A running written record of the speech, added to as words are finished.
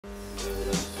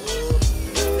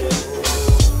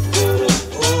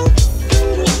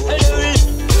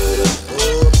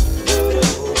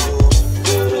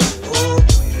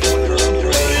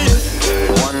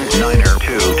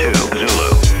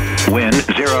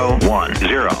010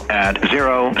 at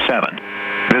 07.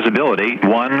 Visibility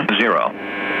 10.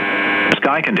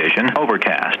 Sky condition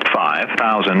overcast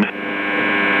 5000.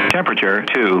 Temperature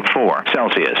 24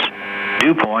 Celsius.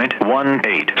 Dew point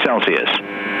 18 Celsius.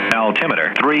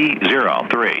 Altimeter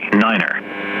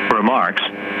 3039er. Remarks.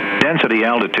 Density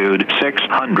altitude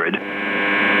 600.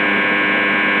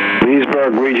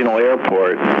 Leesburg Regional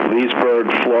Airport,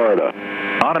 Leesburg, Florida.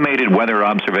 Automated weather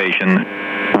observation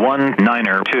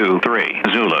 1923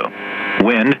 Zulu.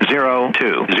 Wind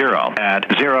 020 at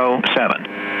 07.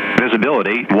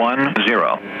 Visibility 10.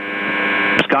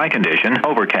 Sky condition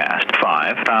overcast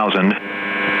 5000.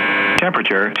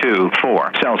 Temperature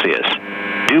 24 Celsius.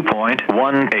 Dew point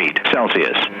 18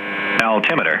 Celsius.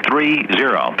 Altimeter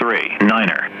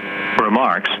 3039er.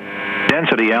 Remarks.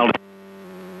 Density altitude.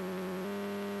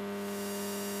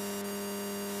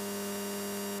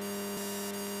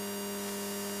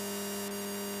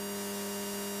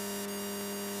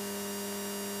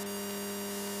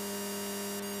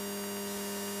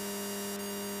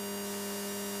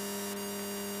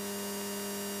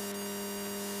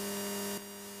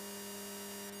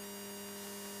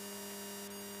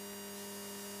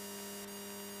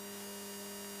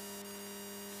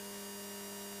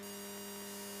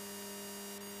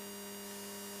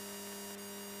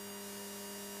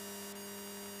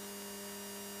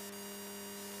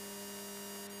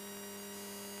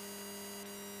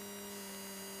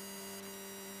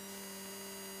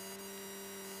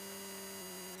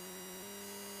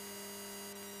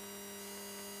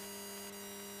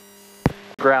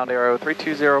 Ground Aero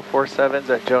 32047's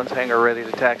at Jones Hangar, ready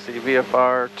to taxi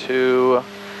VFR to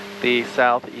the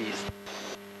southeast.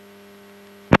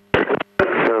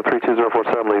 So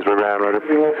 32047, Leesburg, ground ready.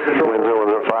 Wind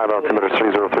 005, altimeter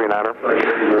 3039er.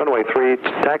 Runway 3,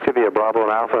 taxi via Bravo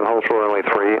and Alpha, and hold short runway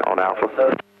 3 on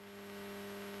Alpha.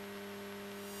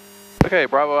 Okay,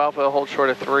 Bravo Alpha, hold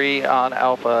short of 3 on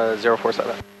Alpha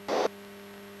 047.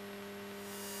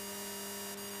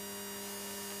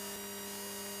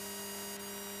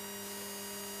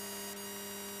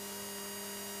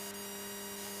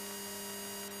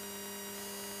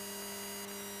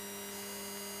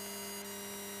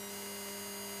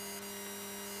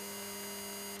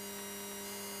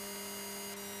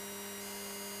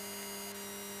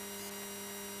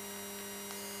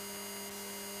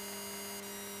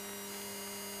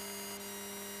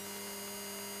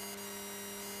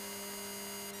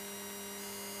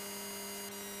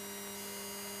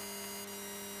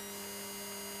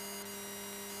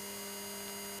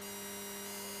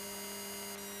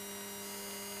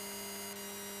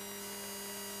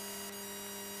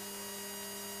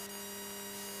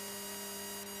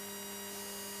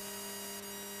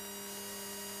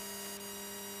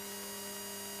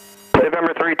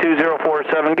 November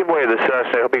 32047, give way to the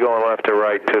Cessna. He'll be going left to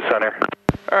right to center.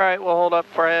 Alright, we'll hold up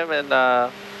for him and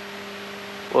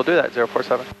we'll do that,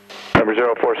 047. Number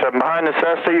 047, behind the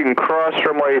Cessna, you can cross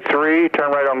runway 3,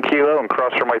 turn right on Kilo, and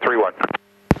cross runway 31.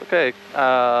 Okay,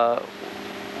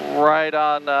 right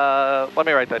on, let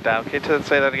me write that down. Can you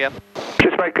say that again?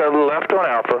 Just make a left on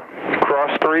Alpha,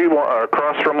 cross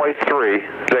runway 3,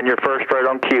 then your first right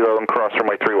on Kilo, and cross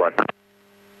runway 31.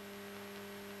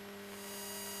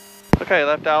 Okay,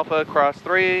 left Alpha, cross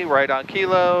 3, right on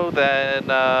Kilo, then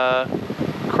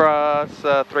cross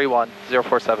 31,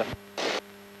 047.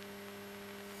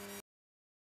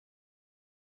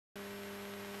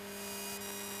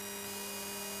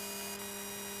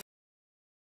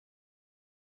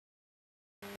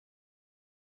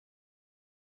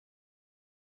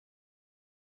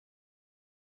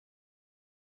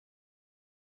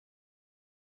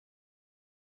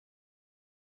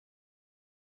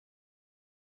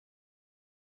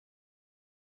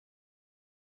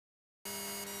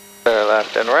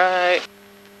 Left and right.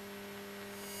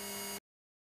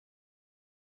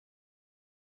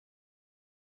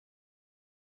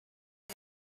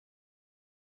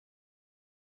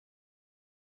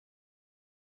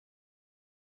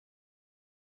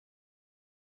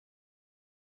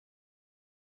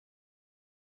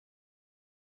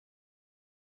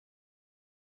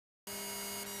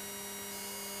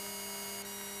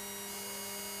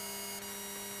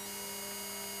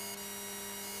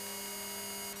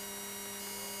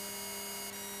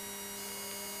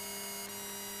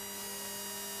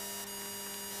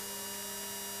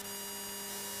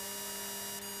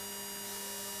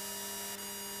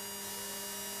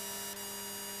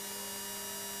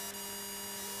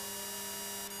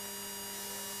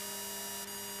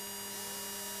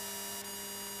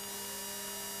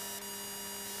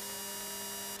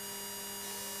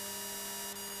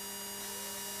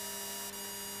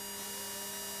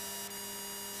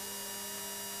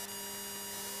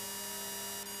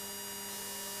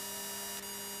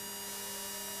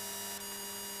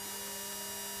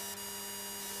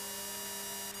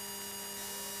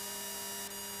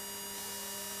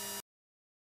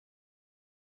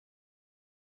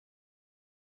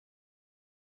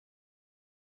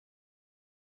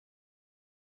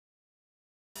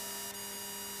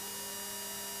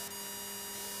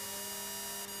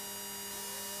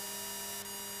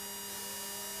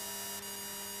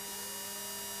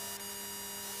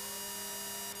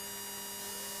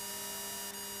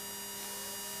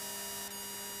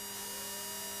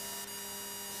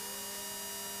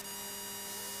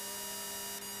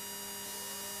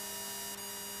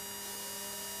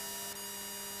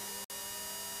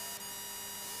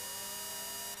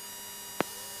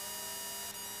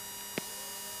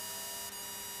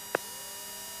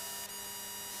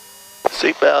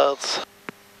 Seatbelts.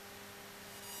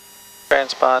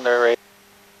 Transponder radio.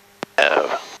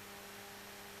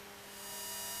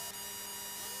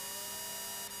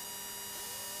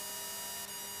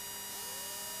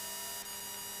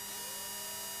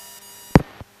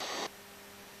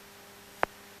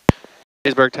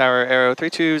 Leesburg Tower, Aero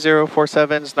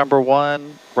 32047's number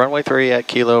 1, runway 3 at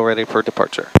Kilo, ready for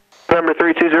departure. Number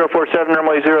 32047,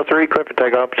 runway 03, clear for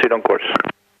takeoff, proceed on course.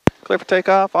 Clear for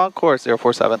takeoff, on course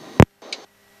 047.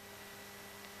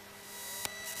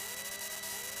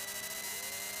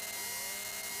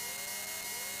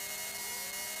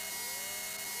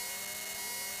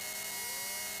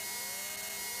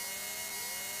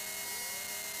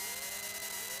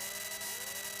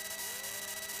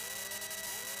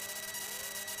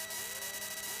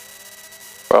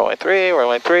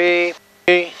 Runway 3,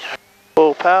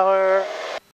 full power.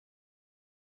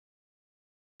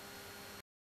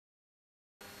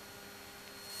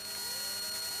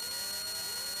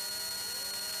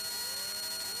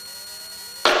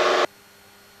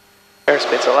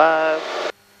 Airspeed's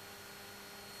alive.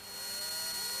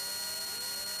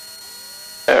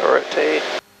 Rotate.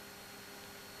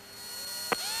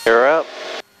 You're up.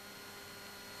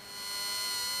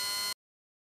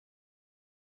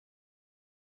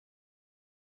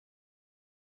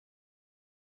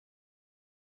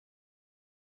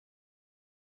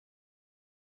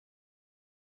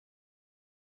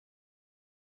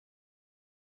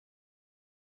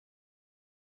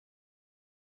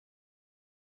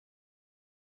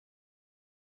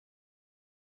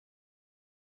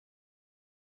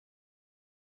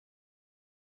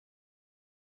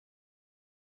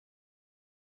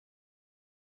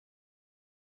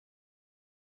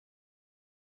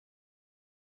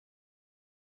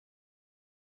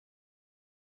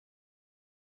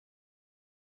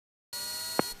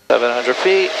 $700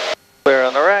 feet, clear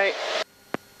on the right.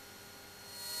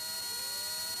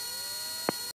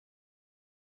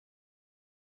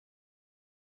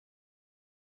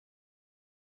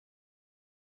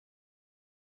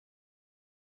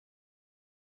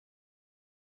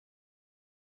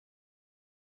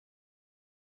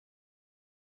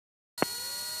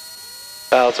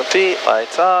 Thousand feet,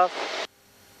 lights off.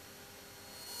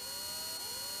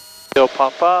 Fuel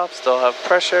pump off, still have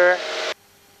pressure.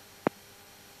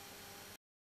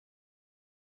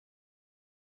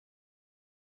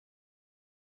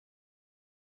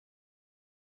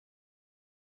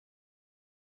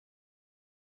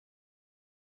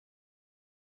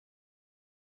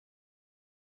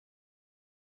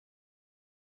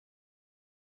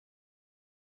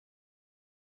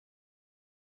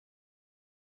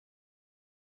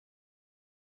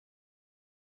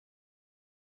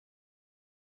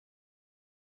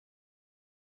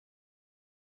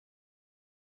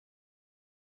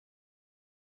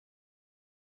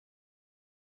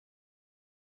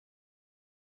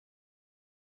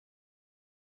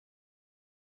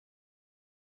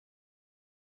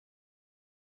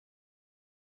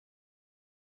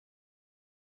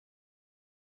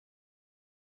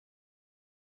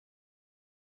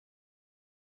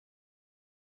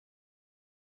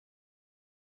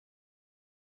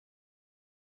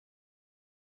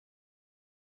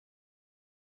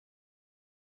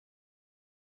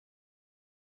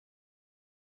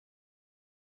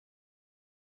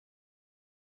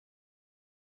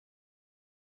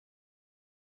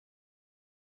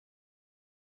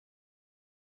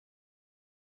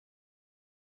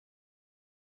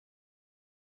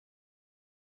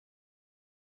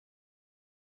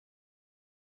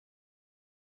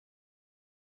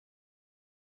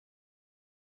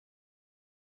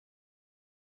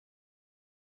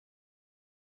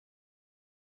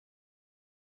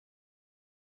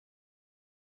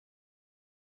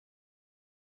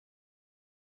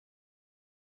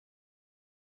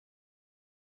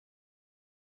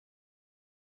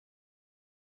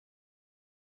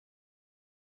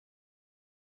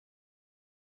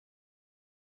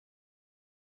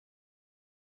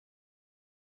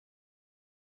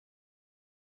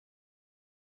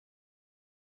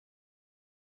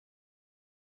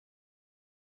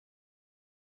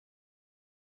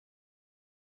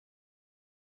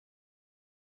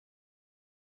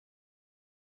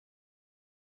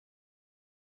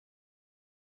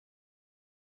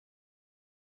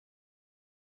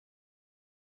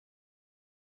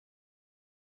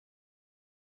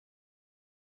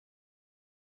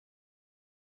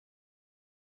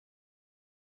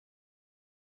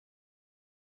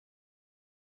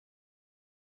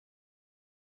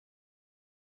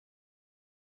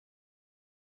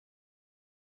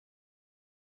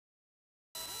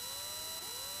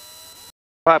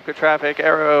 Apopka traffic,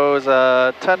 arrows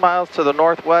 10 miles to the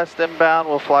northwest inbound.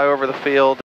 We'll fly over the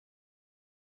field.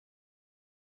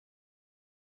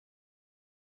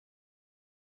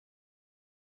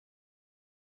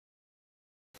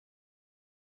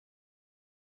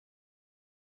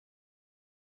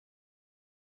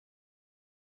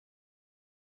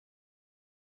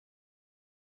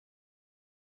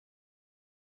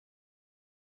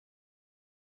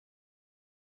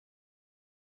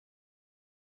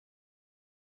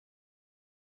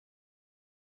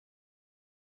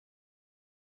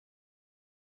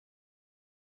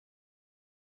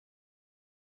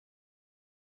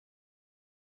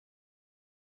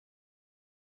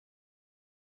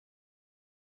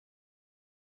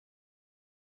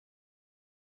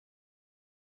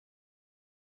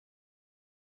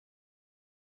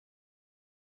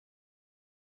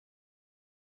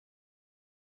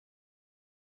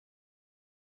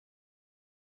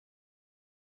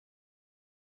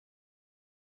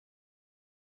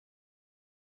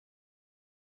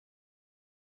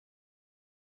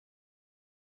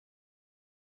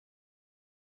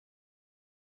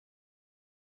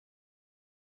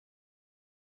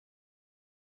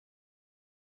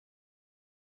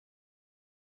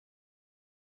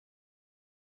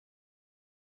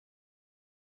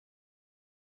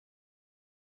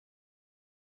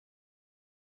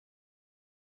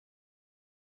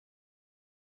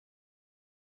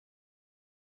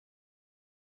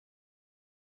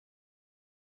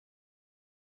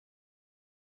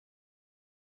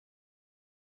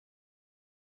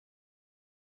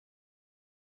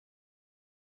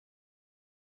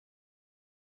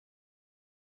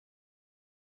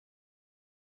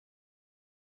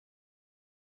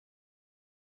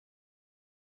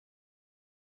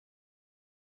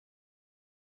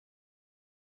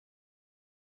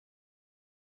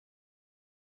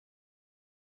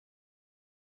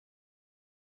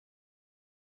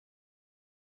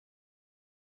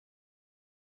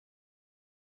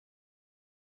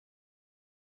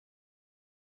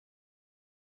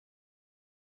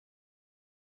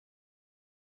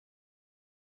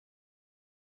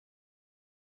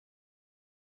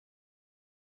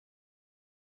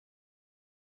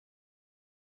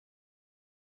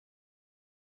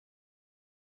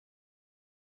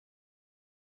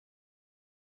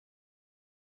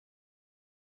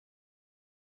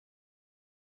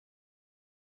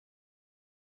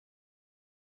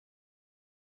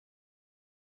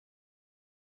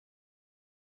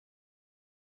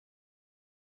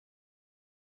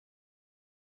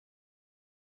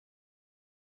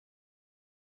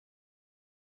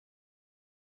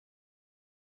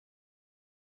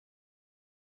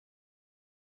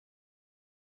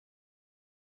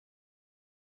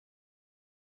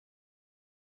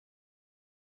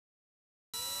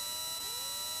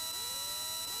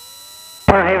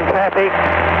 Haven traffic,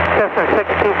 Cessna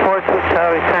 6242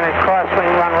 Charlie, Center,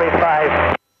 crosswind runway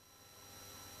 5.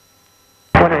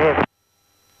 Haven.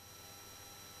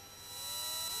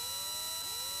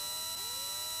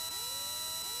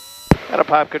 At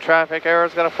Apopka traffic,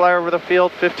 arrow's going to fly over the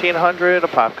field, 1500,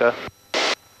 Apopka.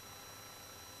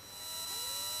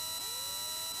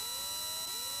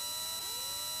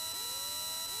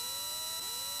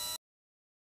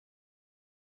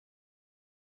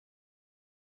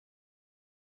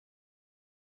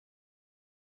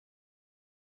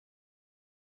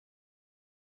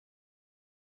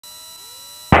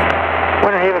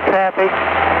 Haven traffic,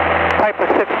 Piper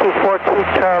 6242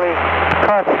 Charlie,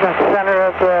 crossing the center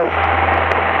of the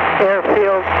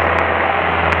airfield,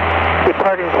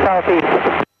 departing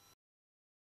southeast.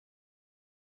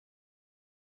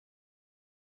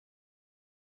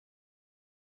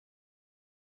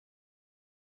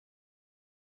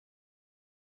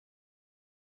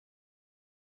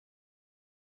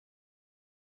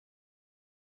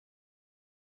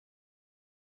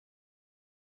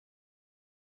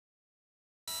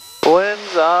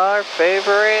 Winds are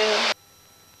favoring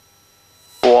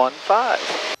 15.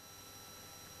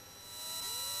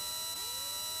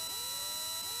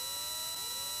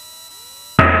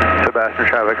 Sebastian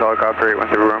traffic helicopter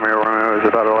 813 Romeo. Romeo is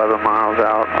about 11 miles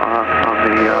out on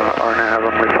the RNAV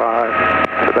runway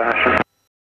 5. Sebastian.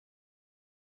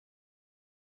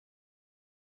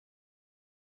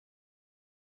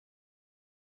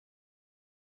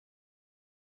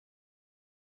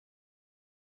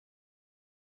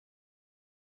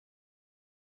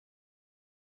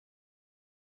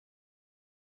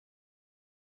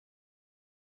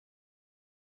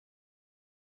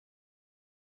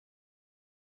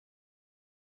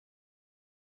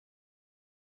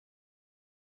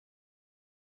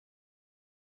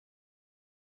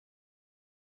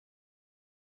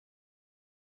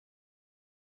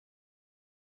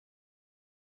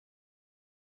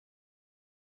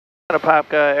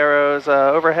 Apopka, arrows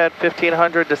overhead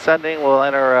 1500 descending. We'll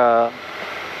enter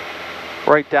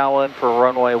right downwind for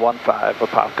runway 15,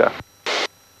 Apopka.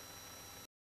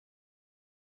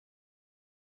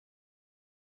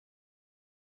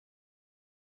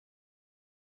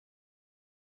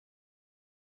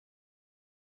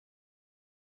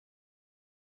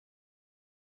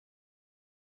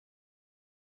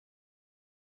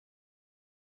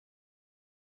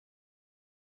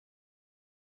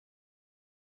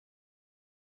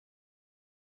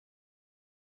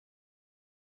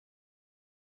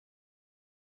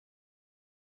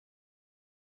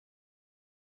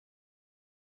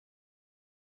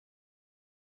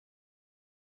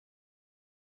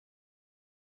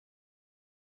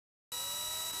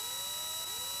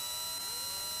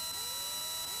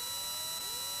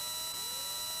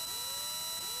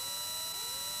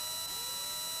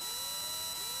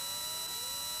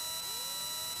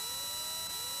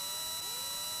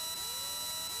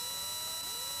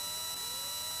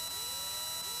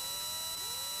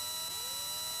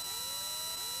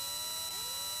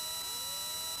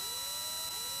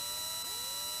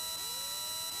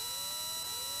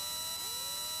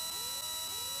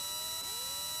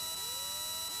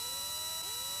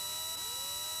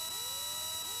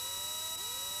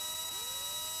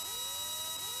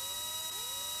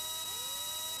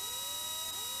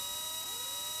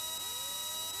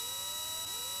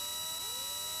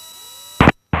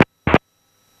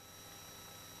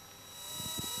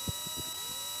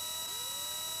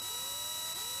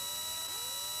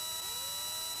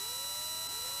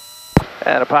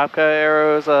 And Apopka,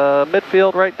 arrows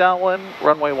midfield right downwind,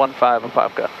 runway 15,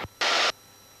 Apopka.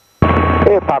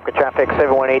 Hey, Apopka traffic,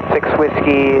 7186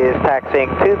 Whiskey is taxiing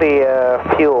to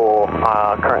the fuel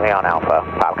currently on Alpha,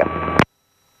 Apopka.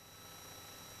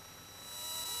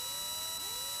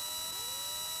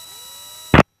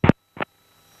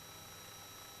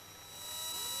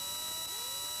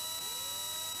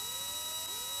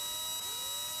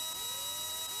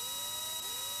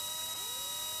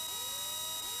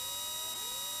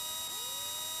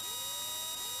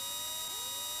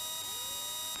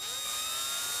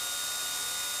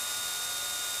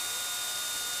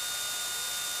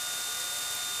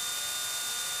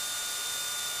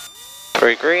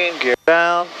 Three green, gear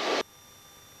down.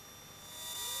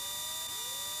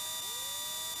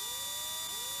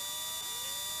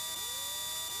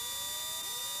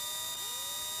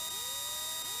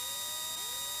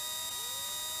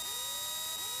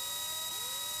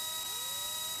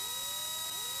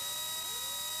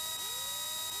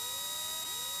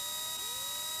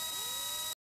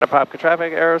 Apopka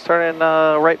traffic, arrows turning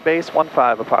right base 15,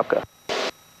 Apopka.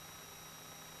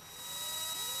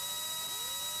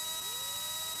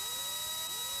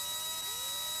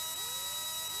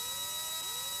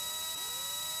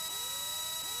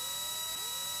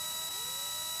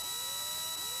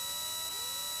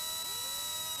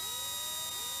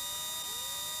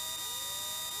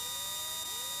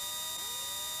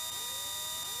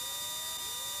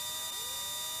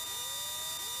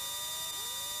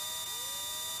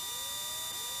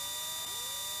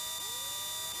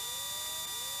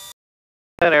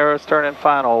 And arrows turning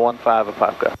final 15,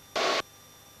 Apopka.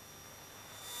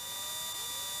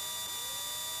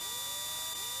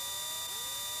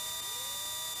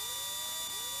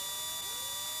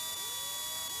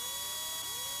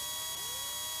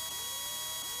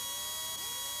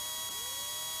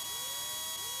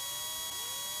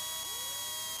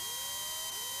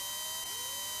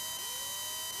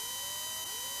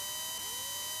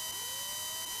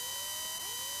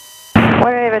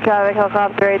 Raven traffic,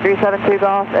 helicopter 8372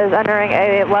 Golf is entering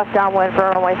a left downwind for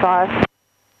runway 5.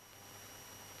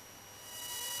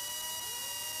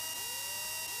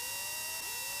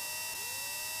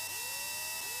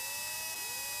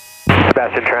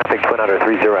 Sebastian traffic, Twin Otter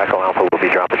 30 Echo Alpha will be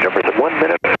dropping jumpers in 1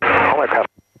 minute. All aircraft.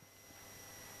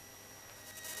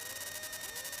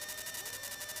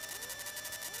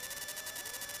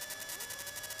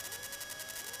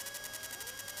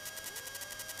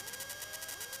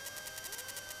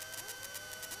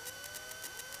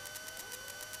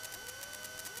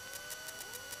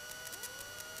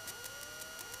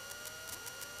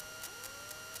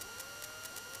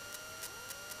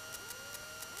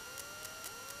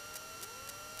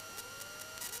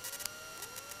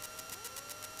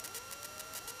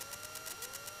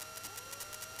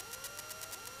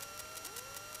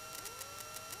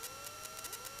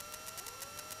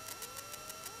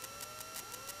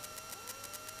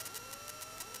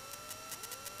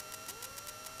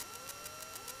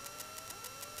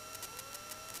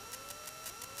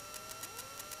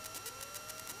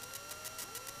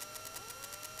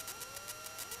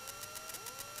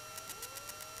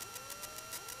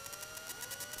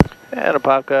 And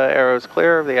Apopka, arrows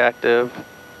clear of the active.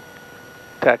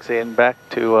 Taxiing back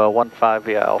to 15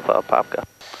 via Alpha Apopka.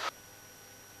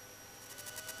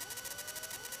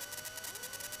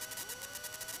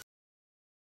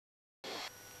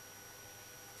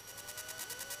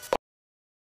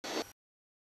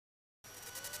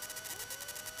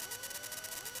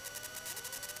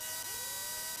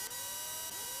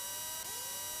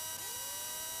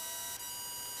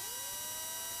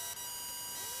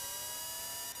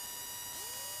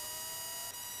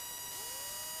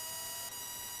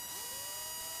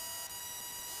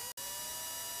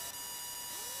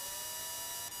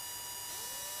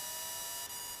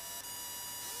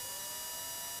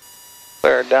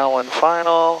 Clear downwind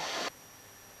final.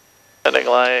 Heading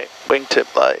light,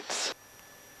 wingtip lights.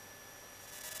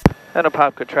 And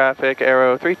Apopka traffic,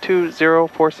 arrow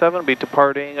 32047, be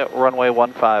departing runway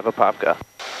 15 Apopka.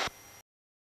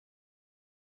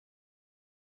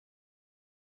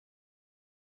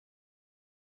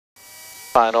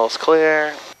 Finals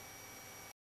clear.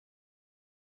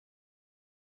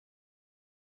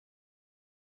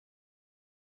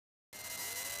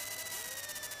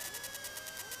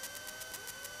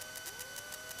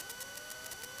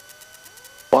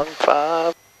 One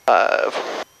five.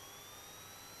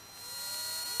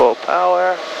 Full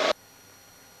power.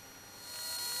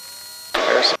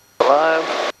 Air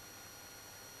alive.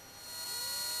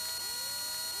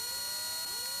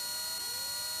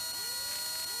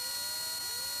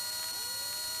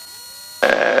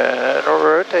 And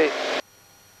rotate.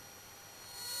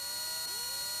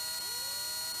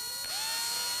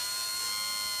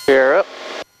 Gear up.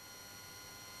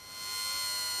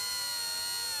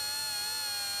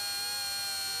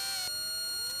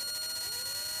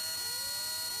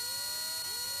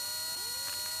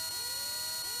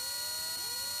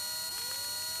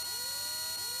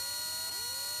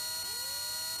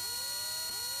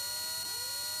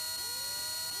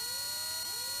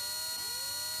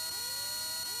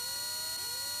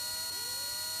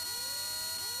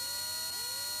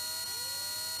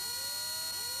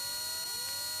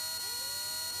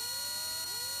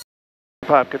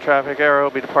 Apopka traffic, arrow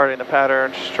will be departing the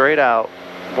pattern straight out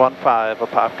 15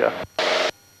 Apopka.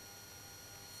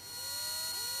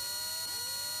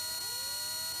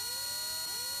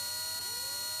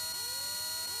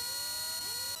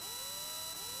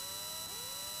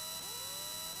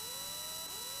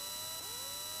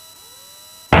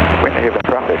 Wind heavy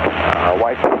traffic,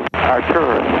 white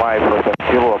Archer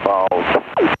 5% fuel about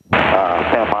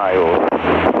 10 miles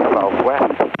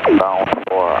southwest, bound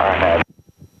for Arnett.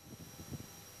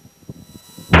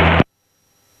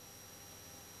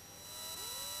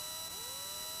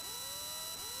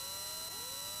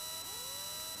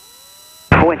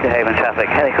 Winter Haven traffic,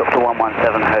 helicopter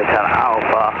 117 Hotel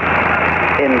Alpha,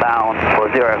 inbound for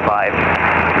 05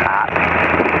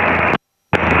 at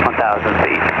 1,000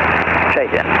 feet.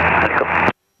 Straight in, helicopter.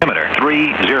 Altimeter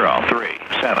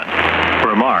 3037.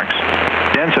 Remarks,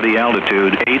 density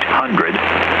altitude 800.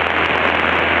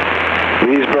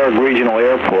 Leesburg Regional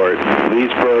Airport,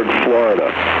 Leesburg,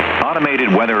 Florida.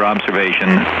 Automated weather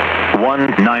observation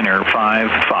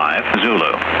 1955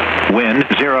 Zulu. Wind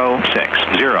 060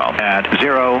 at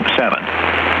 07.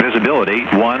 Visibility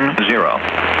 10.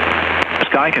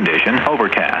 Sky condition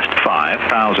overcast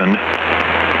 5000.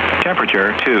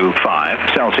 Temperature 25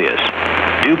 Celsius.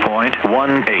 Dew point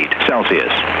 18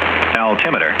 Celsius.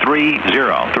 Altimeter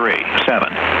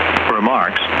 3037.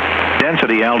 Remarks,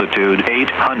 density altitude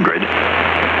 800.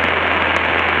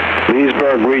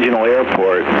 Leesburg Regional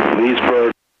Airport,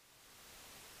 Leesburg.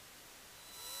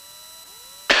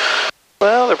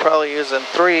 Well, they're probably using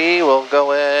 3. We'll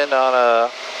go in on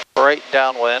a right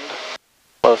downwind,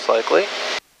 most likely.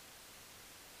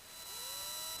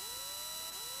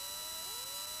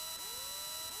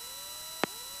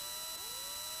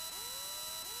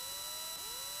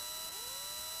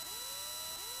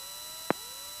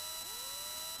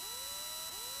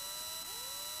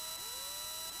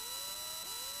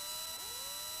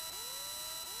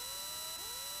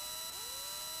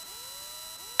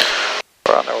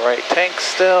 We're on the right tank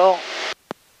still.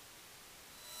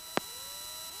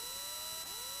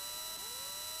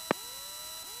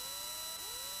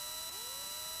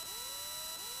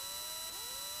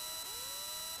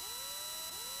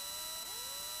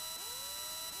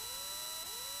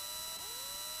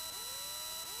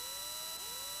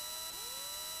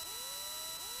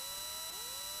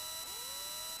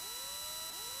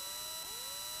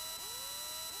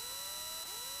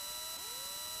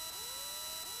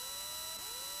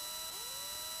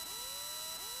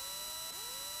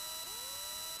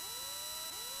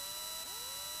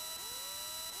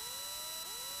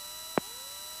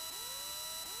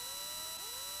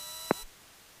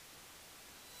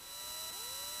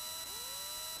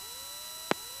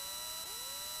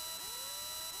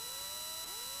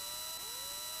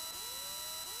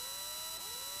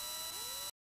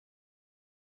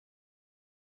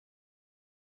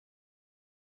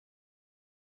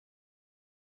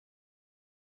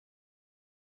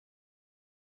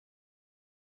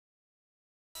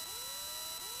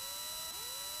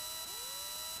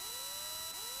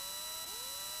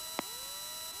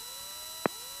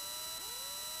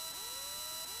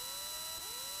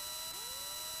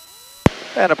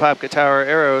 And Apopka Tower,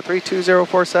 Aero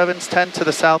 32047's 10 to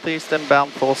the southeast,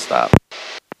 inbound full stop.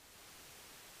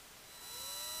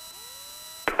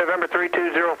 November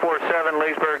 32047,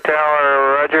 Leesburg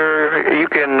Tower, roger. You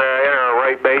can enter a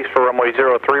right base for runway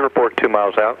 03, report 2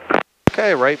 miles out.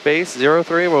 Okay, right base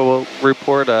 03, we'll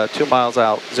report 2 miles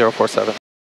out, 047.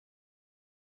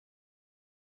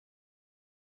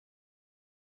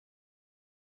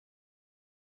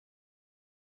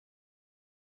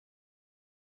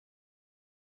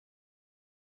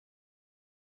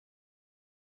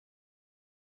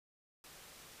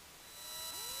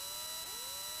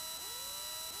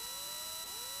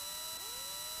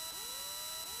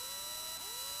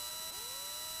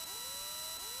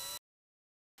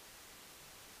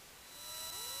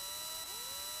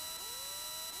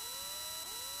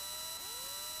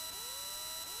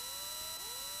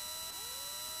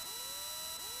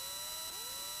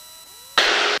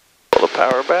 Pull the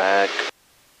power back.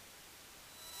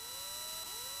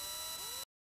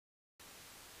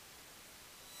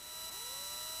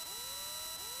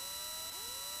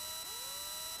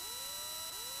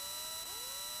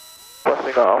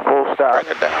 Busting off, full stop.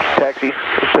 Bring it down. Taxi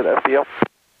to the field.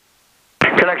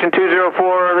 Connection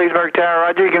 204, Leesburg Tower,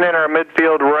 roger. You can enter a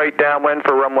midfield right downwind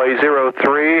for runway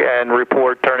 03 and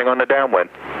report turning on the downwind.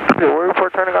 We'll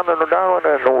report turning on the downwind,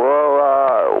 and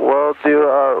we'll do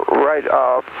right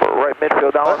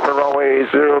midfield downwind for runway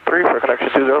 03 for connection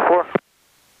 204.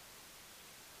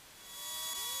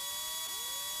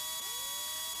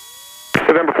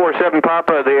 November 47,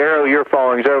 Papa, the arrow you're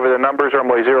following is over the numbers,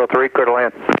 runway 03, clear to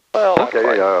land. Well, Okay,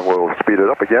 we'll speed it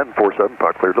up again. 47,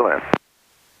 Pop, clear to land.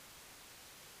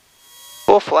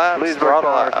 full flaps, Leesburg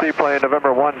throttle Tower, out. seaplane,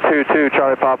 November 122,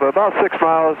 Charlie Papa, about 6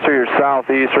 miles to your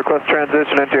southeast. Request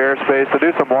transition into airspace to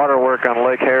do some water work on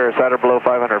Lake Harris at or below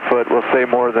 500 foot. We'll stay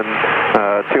more than 2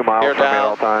 miles You're from me at down.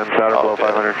 all times, at or below Okay.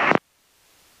 500.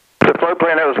 The float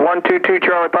plan, that was 122,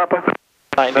 Charlie Papa.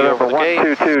 90 November over the gate.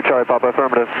 122, Charlie Papa,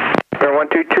 affirmative. Air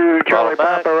 122, Charlie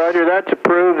back. Papa, roger. That's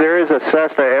approved. There is a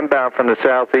Cessna inbound from the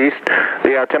southeast.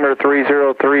 The altimeter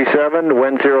 3037,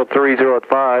 wind 030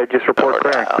 just report Lower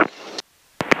clearing. down.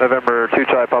 November 2,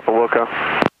 Charlie Papa, Wilco.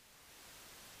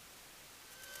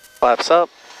 Flaps up.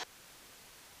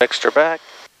 Extra back.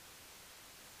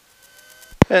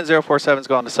 And 047's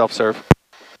going to self-serve.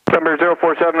 Number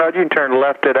 047, roger. You can turn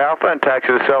left at Alpha and taxi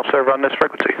to self-serve on this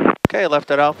frequency. Okay,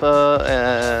 left at Alpha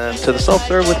and to the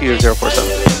self-serve with you, 047.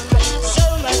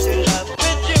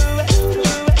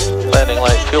 Landing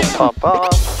light, fuel pump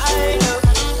off.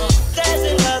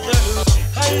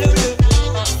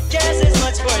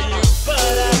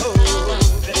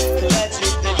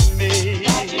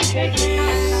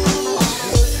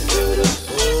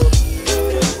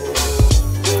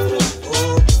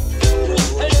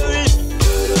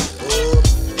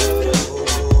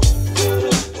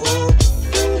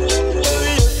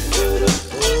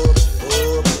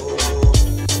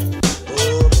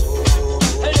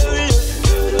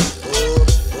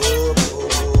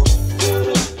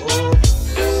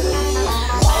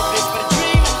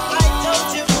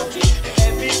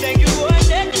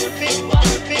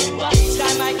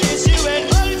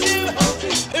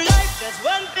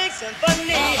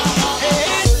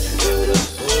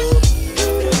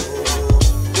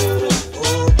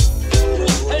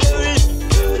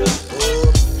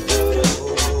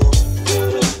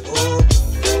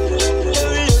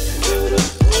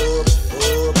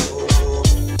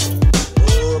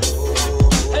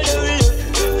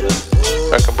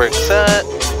 Second brake set.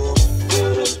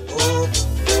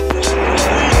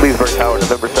 Leesburg Tower,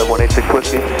 November 7186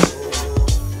 Whiskey.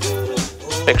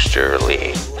 Mixture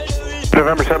lead.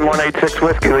 November 7186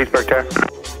 Whiskey, Leesburg Tower.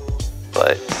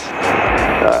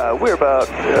 Lights. We're about